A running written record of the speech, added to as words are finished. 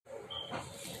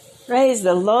Praise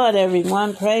the Lord,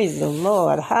 everyone. Praise the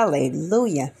Lord.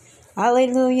 Hallelujah.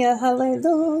 Hallelujah,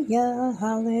 hallelujah,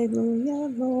 hallelujah,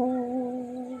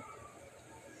 Lord.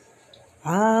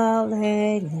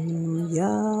 Hallelujah,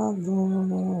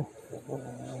 Lord.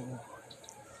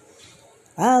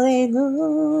 Hallelujah,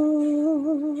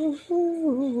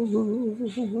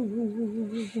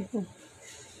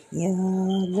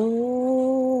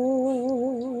 Lord.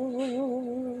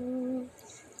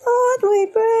 Lord, we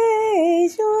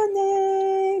praise your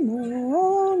name,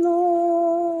 oh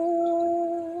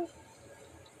Lord.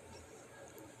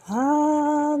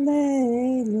 Hallelujah,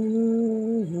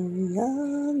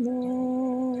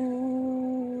 Lord.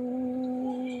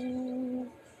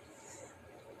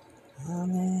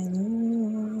 Hallelujah,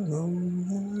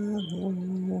 Lord.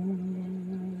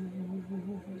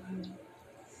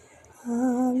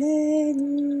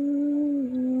 Hallelujah.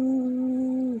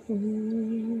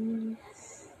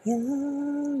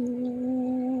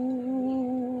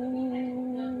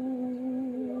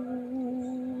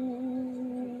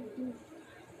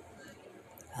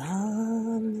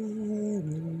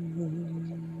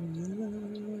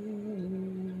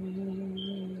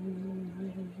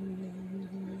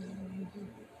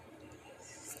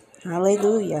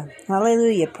 Hallelujah.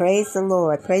 Hallelujah. Praise the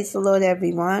Lord. Praise the Lord,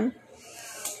 everyone.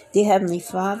 Dear Heavenly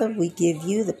Father, we give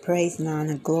you the praise and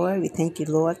honor and glory. We thank you,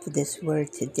 Lord, for this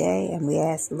word today. And we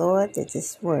ask, Lord, that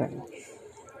this word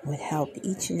would help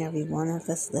each and every one of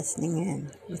us listening in.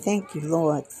 We thank you,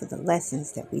 Lord, for the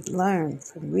lessons that we learn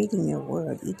from reading your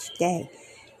word each day.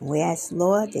 And we ask,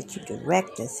 Lord, that you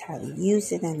direct us how to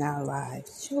use it in our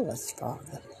lives. Show us,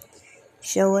 Father.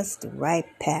 Show us the right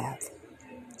path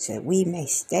so that we may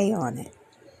stay on it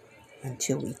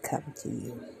until we come to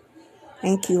you.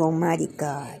 Thank you, Almighty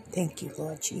God. Thank you,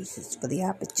 Lord Jesus, for the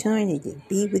opportunity to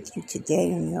be with you today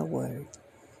in your word.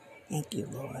 Thank you,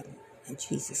 Lord. In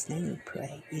Jesus' name we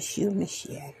pray. Yeshua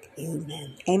Mashiach.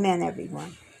 Amen. Amen,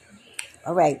 everyone.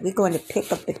 All right, we're going to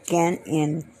pick up again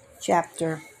in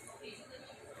chapter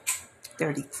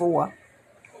 34,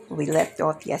 where we left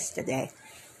off yesterday.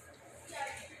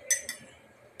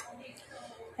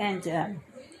 And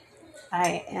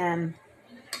I am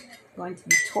going to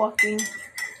be talking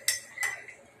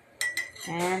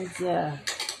and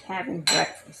having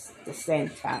breakfast at the same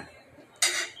time.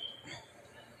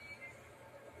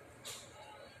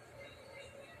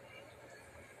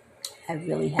 I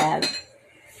really have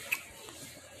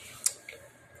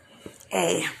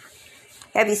a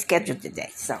heavy schedule today,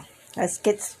 so let's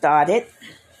get started.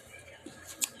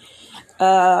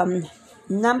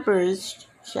 Numbers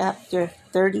chapter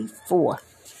 34.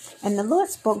 And the Lord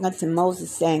spoke unto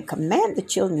Moses, saying, Command the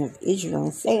children of Israel,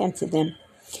 and say unto them,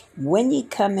 When ye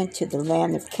come into the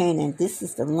land of Canaan, this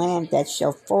is the land that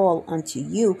shall fall unto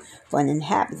you for an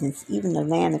inhabitants, even the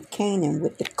land of Canaan,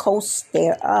 with the coasts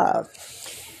thereof.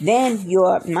 Then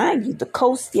mind you, the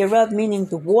coast thereof, meaning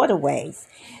the waterways.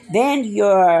 Then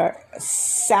your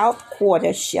south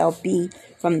quarter shall be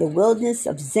from the wilderness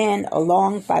of Zin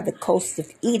along by the coast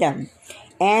of Edom.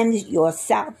 And your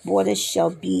south border shall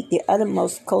be the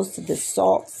uttermost coast of the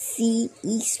salt sea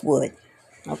eastward.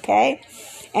 Okay?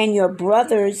 And your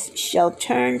brothers shall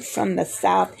turn from the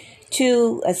south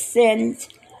to ascend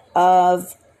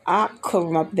of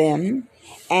Akrabim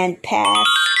and pass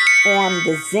on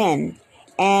the Zin.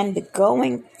 And the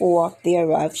going forth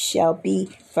thereof shall be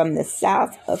from the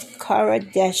south of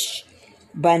Kadesh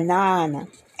Banana,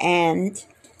 and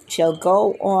shall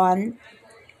go on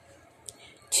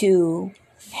to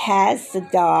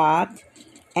Hazadad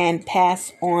and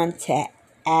pass on to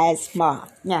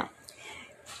Asmath. Now,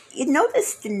 you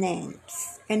notice the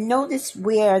names and notice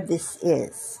where this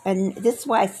is. And this is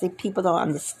why I say people don't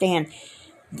understand.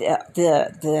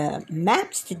 The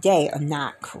maps today are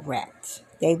not correct.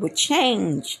 They were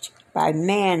changed by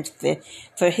man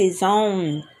for his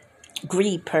own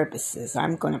greed purposes.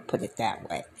 I'm going to put it that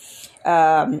way.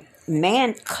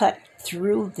 Man cut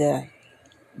through the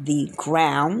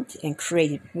ground and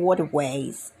created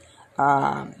waterways,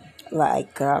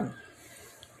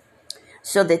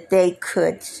 so that they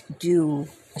could do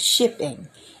shipping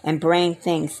and bring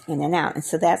things in and out. And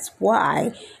so that's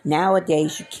why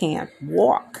nowadays you can't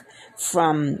walk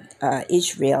from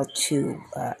Israel to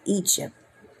Egypt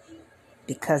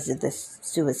because of the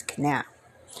Suez Canal.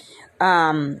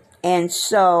 And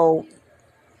so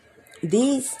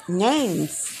these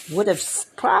names would have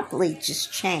probably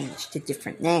just changed to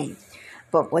different names.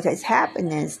 But what has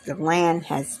happened is the land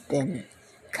has been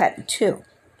cut in two.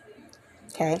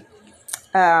 Okay?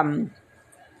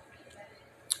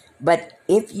 But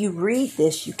if you read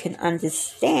this, you can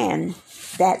understand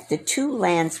that the two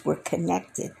lands were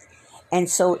connected. And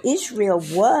so Israel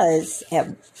was at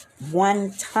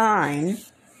one time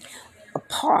a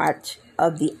part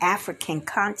of the African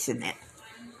continent.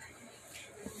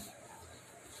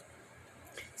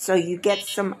 So you get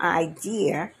some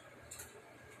idea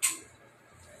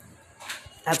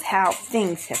of how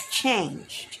things have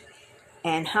changed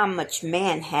and how much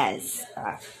man has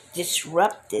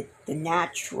disrupted the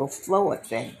natural flow of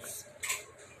things.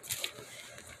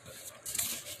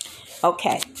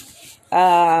 Okay,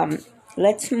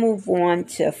 let's move on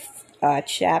to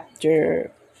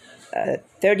chapter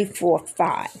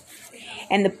 34:5.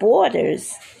 And the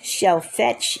borders shall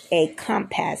fetch a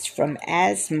compass from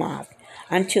Asmoth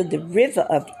unto the river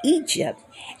of Egypt,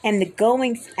 and the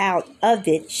goings out of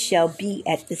it shall be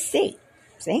at the sea.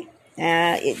 See?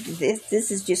 This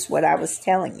is just what I was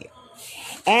telling you.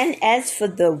 And as for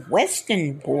the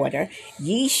western border,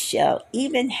 ye shall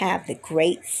even have the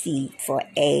great sea for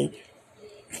a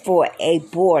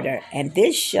border, and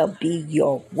this shall be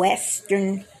your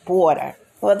western border,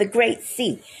 or the Great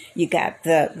Sea. You got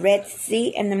the Red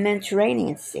Sea and the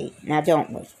Mediterranean Sea. Now,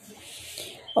 don't we?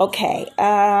 Okay.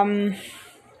 And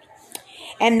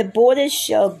the borders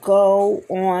shall go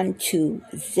on to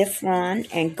Ziphron,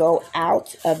 and go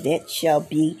out of it shall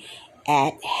be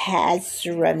at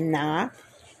Hazranah.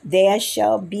 There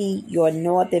shall be your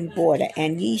northern border,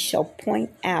 and ye shall point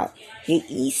out the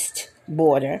east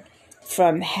border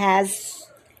from Hazranah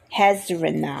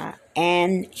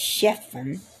and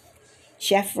Shepham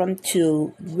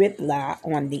to Riblah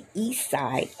on the east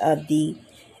side of the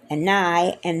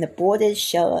Anai, and the borders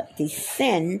shall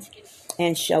descend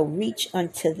and shall reach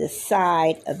unto the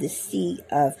side of the sea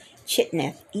of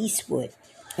Chitneth eastward.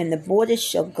 And the borders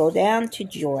shall go down to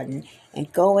Jordan,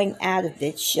 and going out of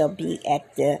it shall be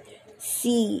at the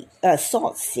sea,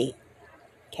 salt sea.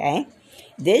 Okay?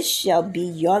 This shall be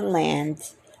your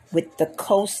land with the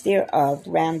coast thereof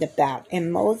round about.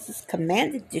 And Moses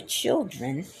commanded the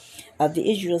children of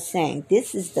the Israel, saying,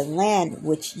 This is the land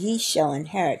which ye shall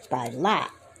inherit by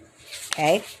lot.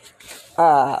 Okay?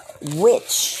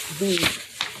 Which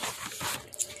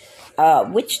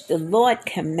the Lord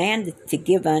commanded to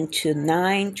give unto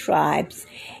 9 tribes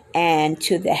and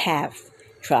to the half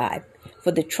tribe.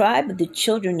 For the tribe of the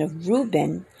children of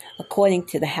Reuben, according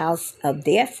to the house of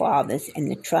their fathers, and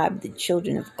the tribe of the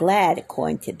children of Gad,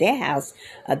 according to their house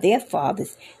of their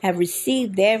fathers, have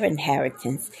received their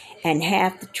inheritance, and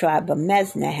half the tribe of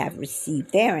Manasseh have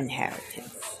received their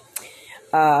inheritance.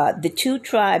 The 2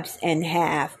 tribes and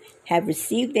half have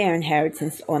received their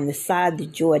inheritance on the side of the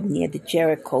Jordan near the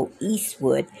Jericho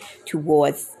eastward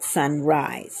towards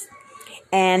sunrise.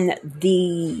 And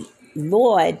the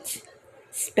Lord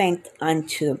spake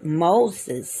unto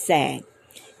Moses, saying,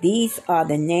 These are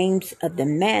the names of the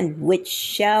men which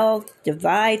shall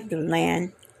divide the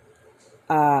land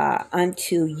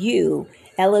unto you,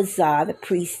 Eleazar the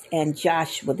priest and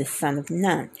Joshua the son of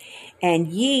Nun. And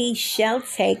ye shall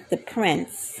take the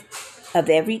prince of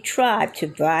every tribe to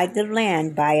divide the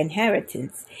land by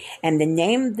inheritance. And the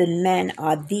name of the men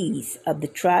are these: of the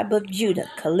tribe of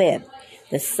Judah, Caleb,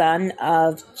 the son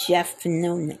of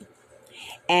Jephunneh;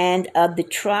 and of the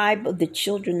tribe of the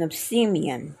children of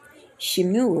Simeon,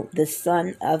 Shemuel, the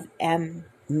son of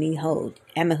Ammihud;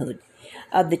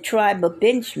 of the tribe of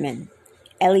Benjamin,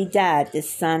 Elidad, the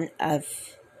son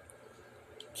of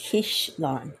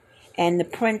Kishlon; and the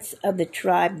prince of the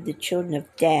tribe of the children of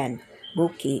Dan,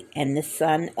 Buki, and the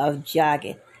son of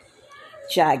Jagi;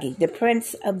 the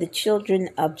prince of the children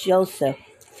of Joseph,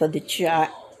 for the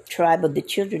tribe of the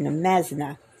children of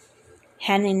Manasseh,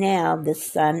 Hananiel, the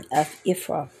son of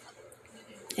Ephraim;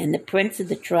 and the prince of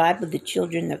the tribe of the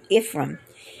children of Ephraim,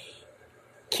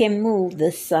 Kemuel,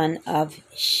 the son of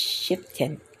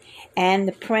Shiftan; and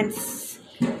the prince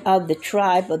of the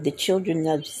tribe of the children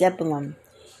of Zebulun,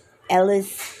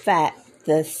 Eliphat,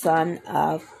 the son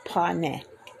of Parneh;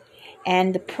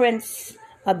 and the prince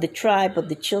of the tribe of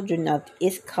the children of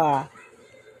Issachar,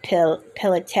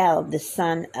 Pelatel, the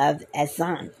son of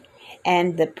Azan;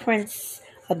 and the prince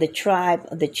of the tribe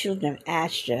of the children of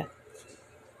Asher,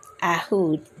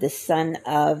 Ahud, the son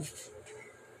of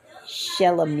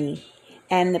Shelemi;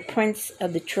 and the prince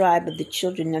of the tribe of the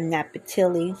children of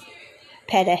Naphtali,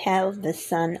 Pedahel, the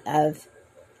son of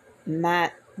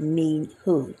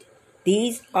Mammihud.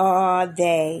 These are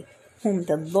they whom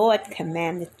the Lord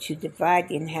commanded to divide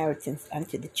the inheritance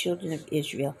unto the children of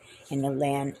Israel in the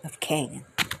land of Canaan.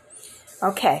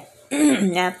 Okay,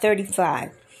 now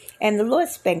 35. And the Lord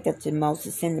spake unto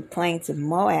Moses in the plains of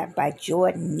Moab by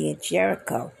Jordan near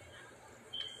Jericho,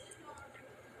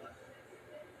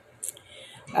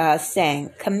 saying,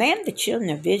 Command the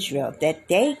children of Israel that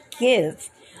they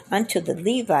give unto the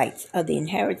Levites of the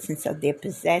inheritance of their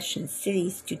possession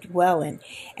cities to dwell in.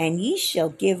 And ye shall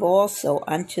give also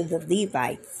unto the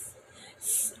Levites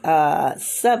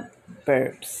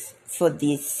suburbs for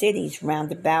the cities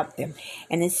round about them.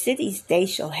 And the cities they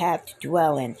shall have to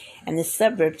dwell in, and the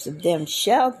suburbs of them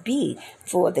shall be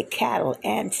for the cattle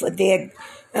and for their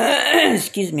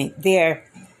their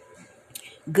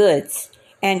goods,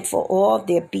 and for all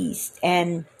their beasts.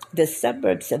 And the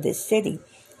suburbs of the city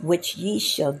which ye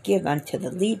shall give unto the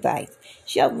Levites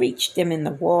shall reach them in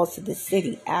the walls of the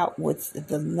city outwards of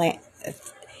the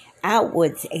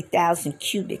outwards 1,000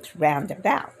 cubits round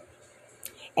about.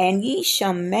 And ye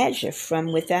shall measure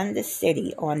from within the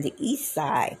city on the east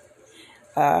side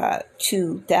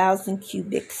 2,000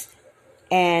 cubits,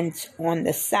 and on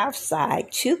the south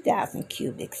side 2,000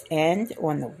 cubits, and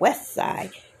on the west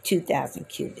side 2,000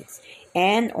 cubits,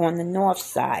 and on the north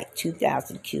side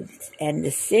 2,000 cubits. And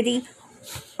the city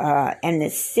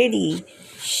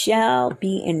shall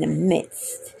be in the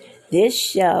midst. This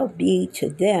shall be to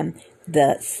them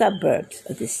the suburbs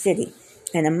of the city.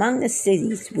 And among the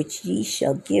cities which ye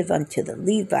shall give unto the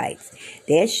Levites,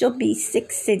 there shall be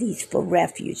 6 cities for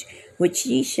refuge, which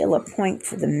ye shall appoint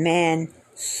for the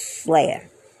manslayer,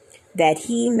 that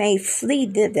he may flee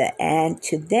thither, and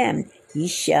to them ye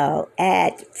shall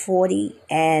add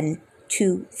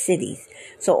 42 cities.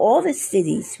 So all the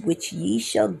cities which ye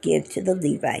shall give to the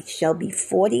Levites shall be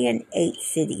 48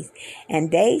 cities,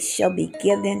 and they shall be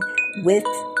given with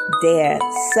their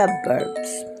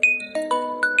suburbs.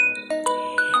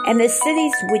 And the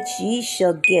cities which ye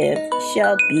shall give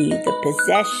shall be the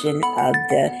possession of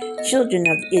the children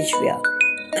of Israel.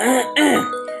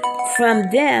 From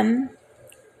them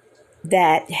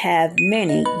that have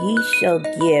many ye shall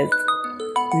give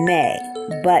may,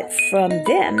 but from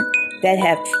them that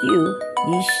have few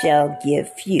ye shall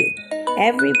give few.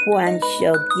 Every one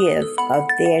shall give of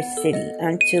their city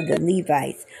unto the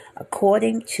Levites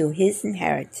according to his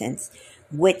inheritance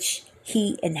which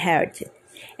he inherited.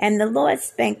 And the Lord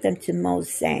spake unto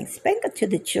Moses, saying, Spake unto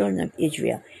the children of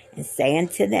Israel, and say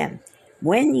unto them,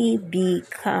 When ye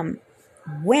become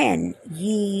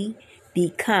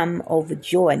over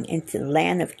Jordan into the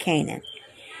land of Canaan,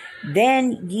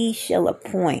 then ye shall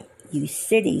appoint you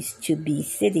cities to be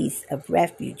cities of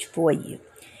refuge for you,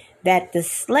 that the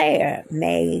slayer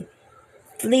may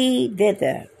flee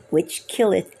thither, which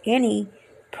killeth any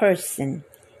person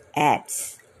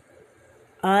at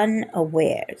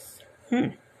unawares.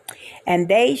 And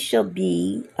they shall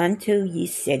be unto ye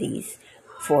cities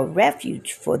for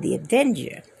refuge for the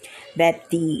avenger, that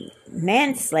the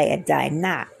manslayer die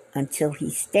not until he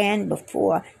stand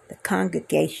before the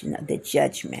congregation of the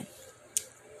judgment.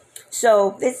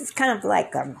 So this is kind of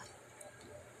like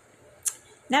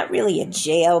not really a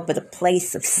jail, but a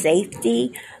place of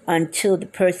safety until the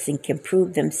person can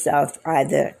prove themselves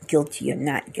either guilty or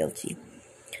not guilty.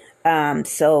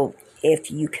 So if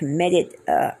you committed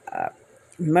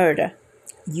murder,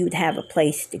 you'd have a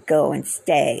place to go and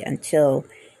stay until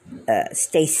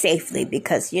stay safely,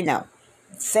 because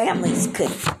families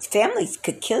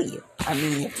could kill you. I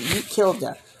mean, if you killed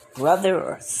a brother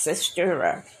or a sister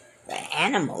or an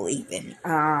animal even,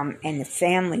 and the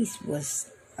families was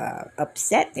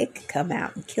upset, they could come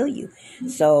out and kill you.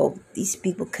 So these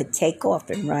people could take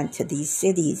off and run to these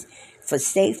cities for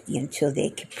safety until they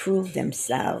could prove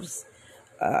themselves,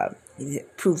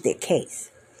 prove their case.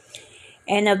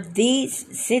 And of these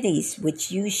cities which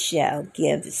you shall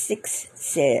give 6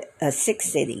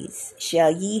 cities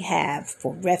shall ye have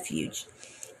for refuge.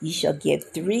 Ye shall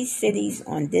give 3 cities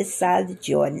on this side of the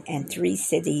Jordan, and 3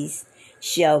 cities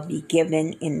shall be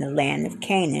given in the land of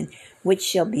Canaan, which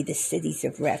shall be the cities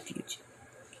of refuge.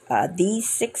 These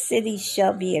 6 cities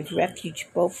shall be of refuge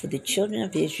both for the children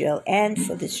of Israel and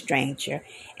for the stranger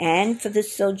and for the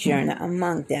sojourner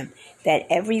among them, that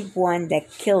every one that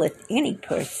killeth any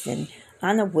person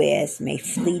unawares may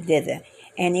flee thither.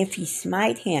 And if he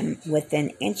smite him with an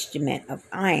instrument of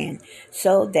iron,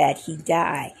 so that he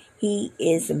die, he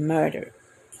is a murderer.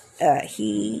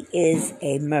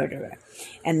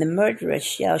 And the murderer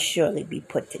shall surely be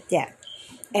put to death.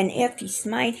 And if he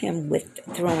smite him with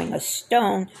throwing a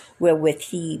stone wherewith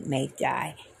he may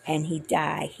die, and he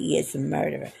die, he is a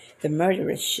murderer. The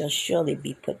murderer shall surely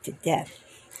be put to death.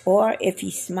 Or if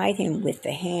he smite him with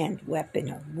the hand weapon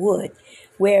of wood,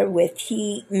 wherewith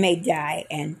he may die,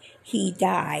 and he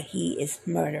die, he is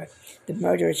murderer. The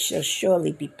murderer shall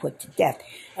surely be put to death.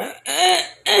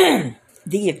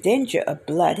 The avenger of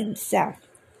blood himself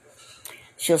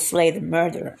shall slay the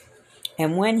murderer,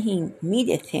 and when he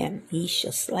meeteth him, he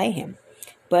shall slay him.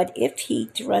 But if he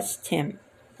thrust him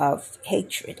of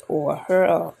hatred, or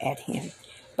hurl at him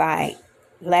by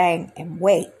laying in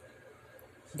wait,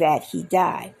 that he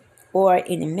die, or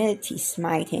in enmity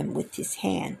smite him with his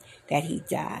hand, that he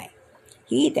die.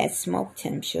 He that smote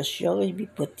him shall surely be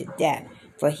put to death,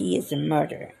 for he is a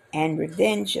murderer, and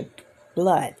revenge of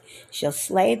blood shall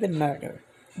slay the murderer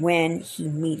when he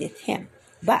meeteth him.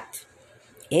 But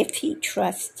if he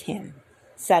trust him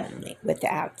suddenly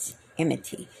without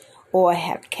enmity, or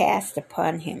have cast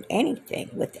upon him anything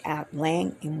without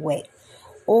laying in wait,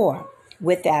 or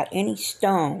without any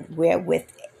stone wherewith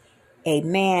a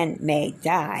man may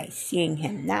die, seeing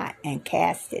him not, and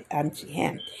cast it unto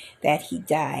him, that he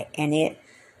die,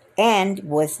 and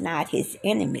was not his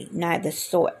enemy, neither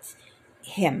sought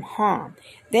him harm.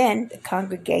 Then the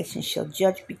congregation shall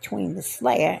judge between the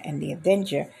slayer and the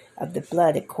avenger of the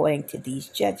blood according to these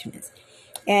judgments.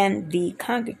 And the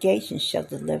congregation shall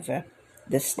deliver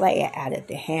the slayer out of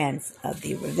the hands of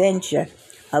the revenger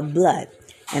of blood.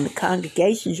 And the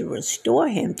congregation shall restore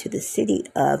him to the city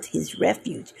of his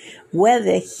refuge,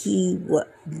 whether he was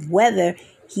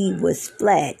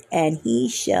fled, and he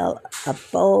shall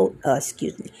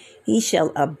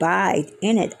abide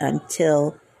in it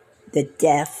until the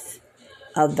death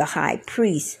of the high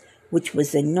priest, which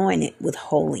was anointed with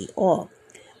holy oil.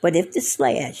 But if the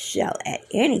slayer shall at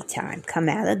any time come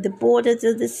out of the borders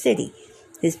of the city,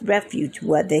 his refuge,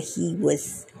 where he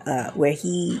was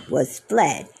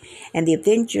fled, and the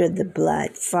avenger of the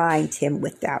blood find him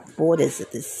without borders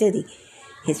of the city,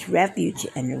 his refuge,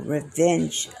 and the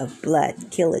revenge of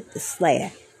blood killeth the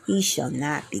slayer, he shall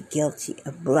not be guilty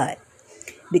of blood,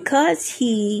 because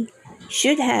he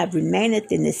should have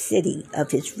remaineth in the city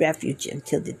of his refuge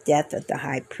until the death of the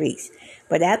high priest.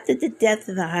 But after the death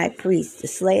of the high priest, the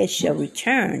slayer shall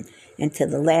return into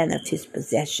the land of his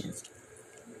possessions.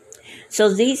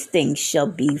 So these things shall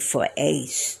be for a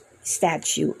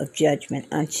statute of judgment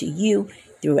unto you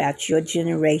throughout your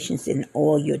generations in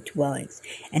all your dwellings.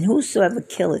 And whosoever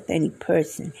killeth any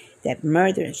person that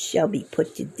murdereth shall be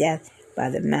put to death by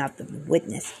the mouth of a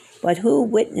witness. But who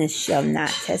witness shall not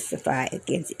testify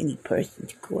against any person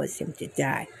to cause him to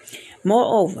die.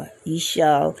 Moreover, ye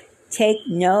shall take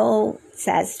no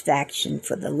satisfaction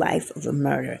for the life of a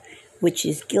murderer, which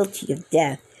is guilty of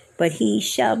death, but he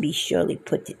shall be surely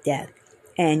put to death.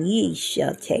 And ye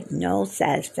shall take no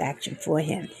satisfaction for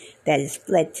him that is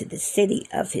fled to the city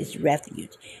of his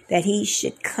refuge, that he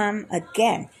should come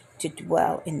again to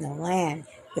dwell in the land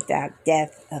without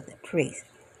death of the priest.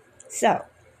 So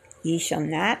ye shall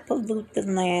not pollute the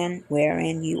land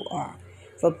wherein you are,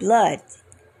 for blood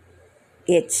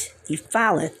it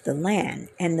defileth the land,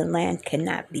 and the land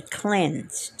cannot be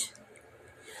cleansed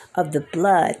of the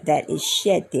blood that is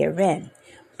shed therein,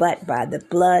 but by the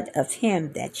blood of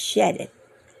him that shed it.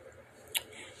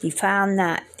 Defile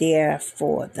not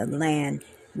therefore the land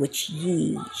which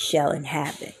ye shall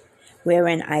inhabit,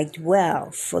 wherein I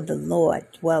dwell, for the Lord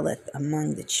dwelleth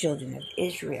among the children of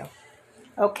Israel.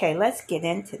 Okay, let's get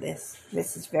into this.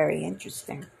 This is very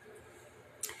interesting.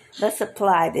 Let's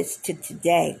apply this to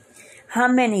today. How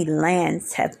many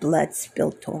lands have blood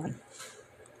spilt on?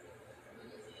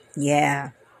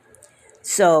 Yeah.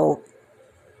 So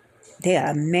there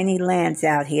are many lands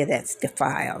out here that's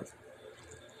defiled.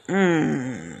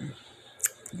 Give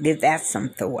that some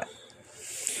thought.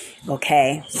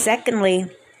 Okay. Secondly,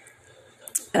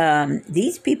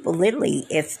 these people literally,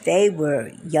 if they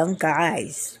were young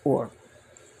guys or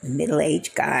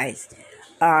middle-aged guys,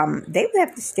 they would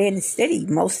have to stay in the city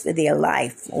most of their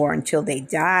life or until they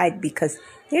died, because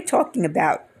they're talking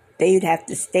about they would have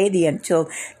to stay there until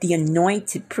the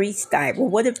anointed priest died. Well,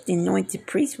 what if the anointed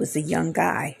priest was a young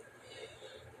guy?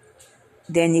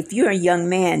 Then if you're a young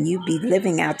man, you'd be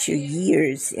living out your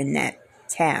years in that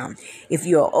town. If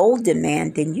you're an older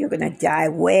man, then you're going to die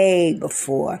way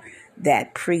before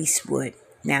that priest would.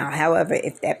 Now, however,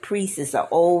 if that priest is an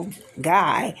old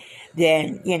guy,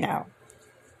 then, you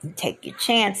take your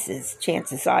chances.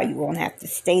 Chances are you won't have to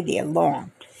stay there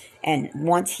long. And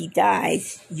once he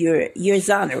dies, you're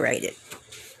exonerated.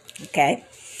 Okay?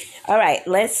 All right,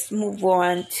 let's move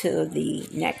on to the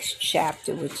next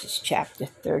chapter, which is chapter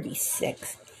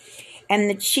 36. And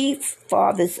the chief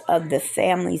fathers of the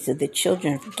families of the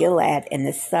children of Gilead and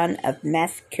the son of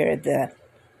Machir, the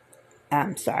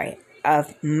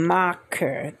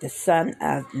son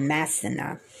of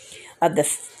Massena, of the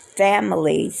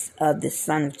families of the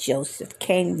son of Joseph,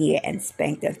 came near and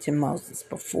spake unto Moses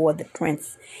before the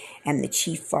prince and the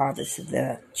chief fathers of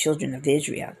the children of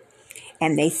Israel.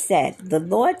 And they said, The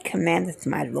Lord commandeth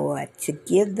my Lord to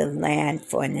give the land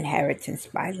for an inheritance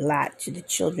by lot to the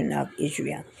children of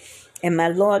Israel. And my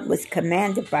Lord was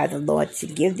commanded by the Lord to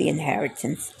give the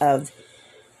inheritance of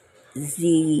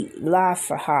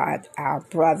Zelophehad, our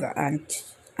brother,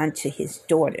 unto his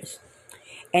daughters.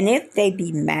 And if they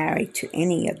be married to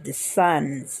any of the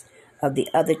sons of the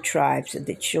other tribes of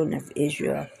the children of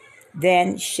Israel,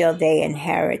 then shall their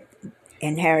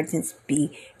inheritance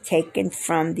be taken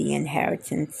from the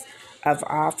inheritance of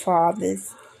our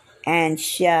fathers, and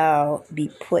shall be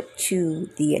put to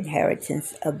the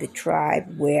inheritance of the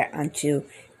tribe whereunto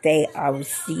they are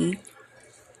received.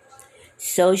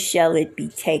 So shall it be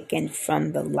taken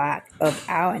from the lot of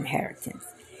our inheritance.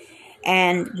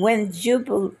 And when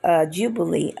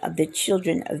Jubilee of the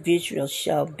children of Israel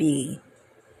shall be,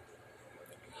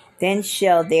 then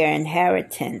shall their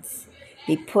inheritance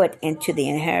be put into the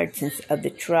inheritance of the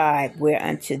tribe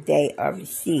whereunto they are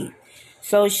received.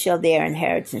 So shall their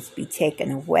inheritance be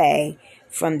taken away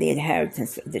from the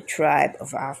inheritance of the tribe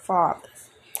of our fathers.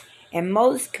 And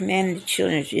Moses commanded the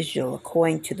children of Israel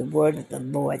according to the word of the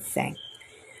Lord, saying,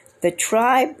 The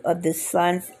tribe of the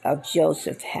sons of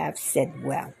Joseph have said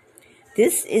well.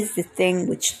 This is the thing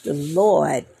which the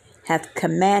Lord hath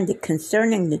commanded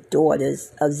concerning the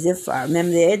daughters of Zipporah.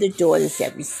 Remember, they're the daughters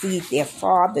that received their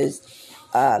father's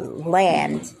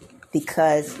land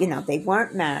because, they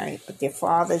weren't married, but their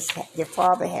father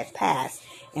had passed.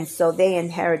 And so they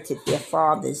inherited their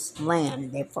father's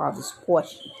land, their father's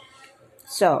portion.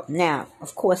 So now,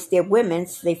 of course, they're women,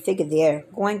 so they figure they're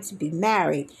going to be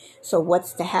married. So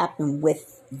what's to happen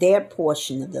with their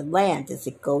portion of the land? Does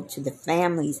it go to the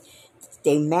families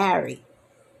they marry?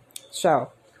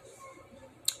 So,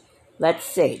 let's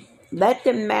see. Let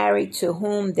them marry to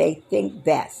whom they think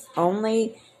best.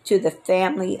 Only to the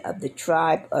family of the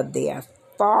tribe of their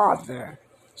father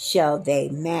shall they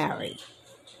marry.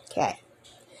 Okay.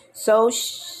 So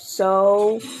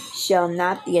shall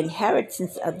not the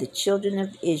inheritance of the children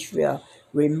of Israel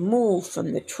remove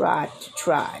from the tribe to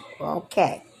tribe.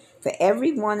 Okay. For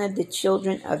every one of the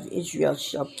children of Israel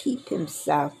shall keep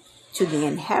himself to the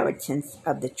inheritance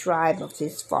of the tribe of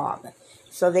his father.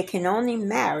 So they can only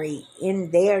marry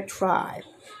in their tribe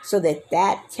so that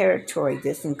that territory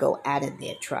doesn't go out of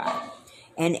their tribe.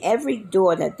 And every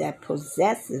daughter that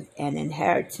possesses an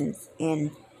inheritance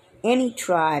in any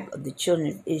tribe of the children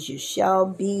of Israel shall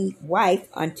be wife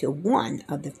unto one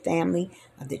of the family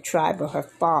of the tribe of her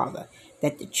father,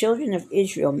 that the children of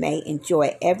Israel may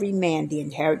enjoy every man the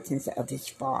inheritance of his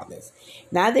fathers.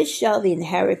 Neither shall the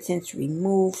inheritance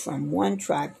remove from one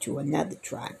tribe to another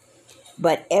tribe,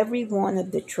 but every one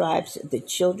of the tribes of the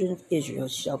children of Israel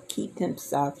shall keep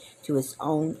himself to his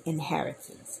own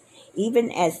inheritance.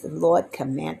 Even as the Lord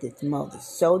commanded Moses,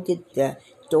 so did the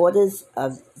daughters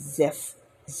of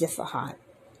Zipporah.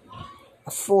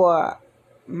 For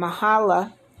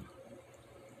Mahlah,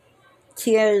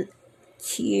 Tirzah,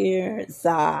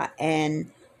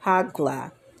 and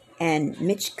Hagla, and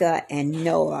Michka, and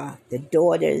Noah, the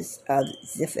daughters of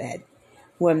Ziphed,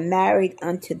 were married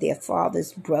unto their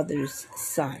father's brothers'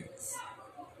 sons.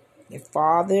 Their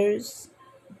father's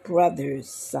brothers'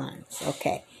 sons.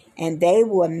 Okay. And they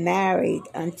were married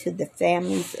unto the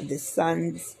families of the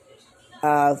sons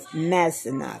of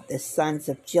Messana, the sons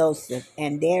of Joseph,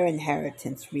 and their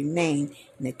inheritance remained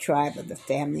in the tribe of the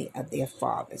family of their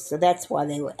fathers. So that's why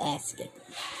they were asking,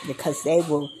 because they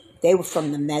were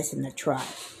from the Messana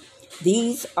tribe.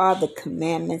 These are the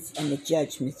commandments and the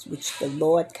judgments which the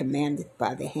Lord commanded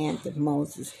by the hand of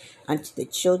Moses unto the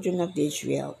children of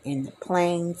Israel in the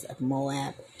plains of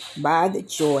Moab by the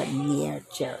Jordan near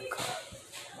Jericho.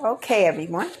 Okay,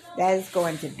 everyone, that is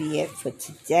going to be it for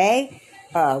today.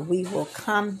 We will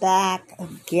come back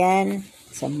again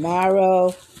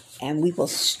tomorrow, and we will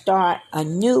start a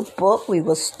new book. We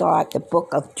will start the book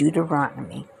of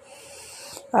Deuteronomy.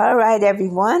 All right,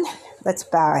 everyone, let's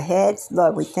bow our heads.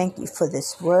 Lord, we thank you for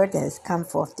this word that has come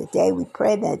forth today. We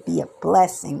pray that it be a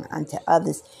blessing unto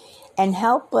others and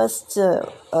help us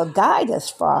to guide us,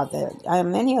 Father.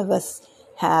 Many of us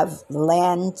have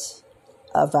land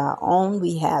of our own.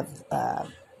 We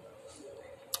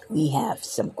have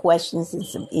some questions and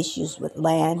some issues with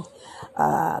land,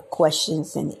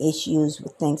 questions and issues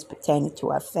with things pertaining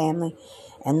to our family.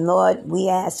 And Lord, we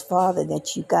ask, Father,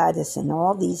 that you guide us in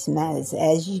all these matters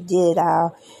as you did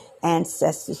our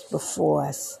ancestors before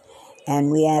us.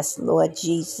 And we ask, Lord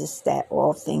Jesus, that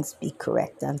all things be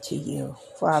correct unto you.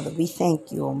 Father, we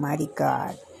thank you, Almighty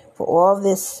God, for all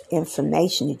this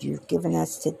information that you've given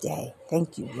us today.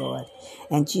 Thank you, Lord.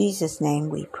 In Jesus' name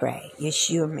we pray.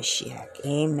 Yeshua Mashiach.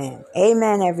 Amen.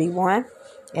 Amen, everyone.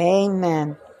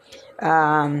 Amen.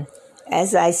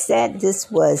 As I said,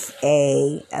 this was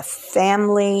a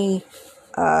family,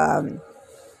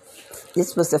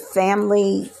 this was a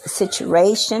family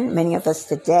situation. Many of us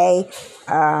today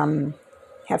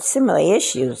have similar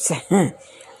issues.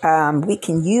 we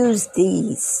can use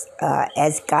these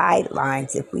as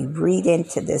guidelines. If we read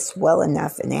into this well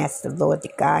enough and ask the Lord to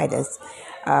guide us,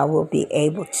 we'll be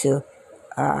able to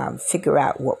figure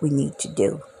out what we need to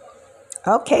do.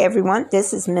 Okay, everyone,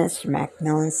 this is Minister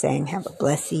Macmillan saying have a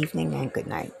blessed evening and good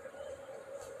night.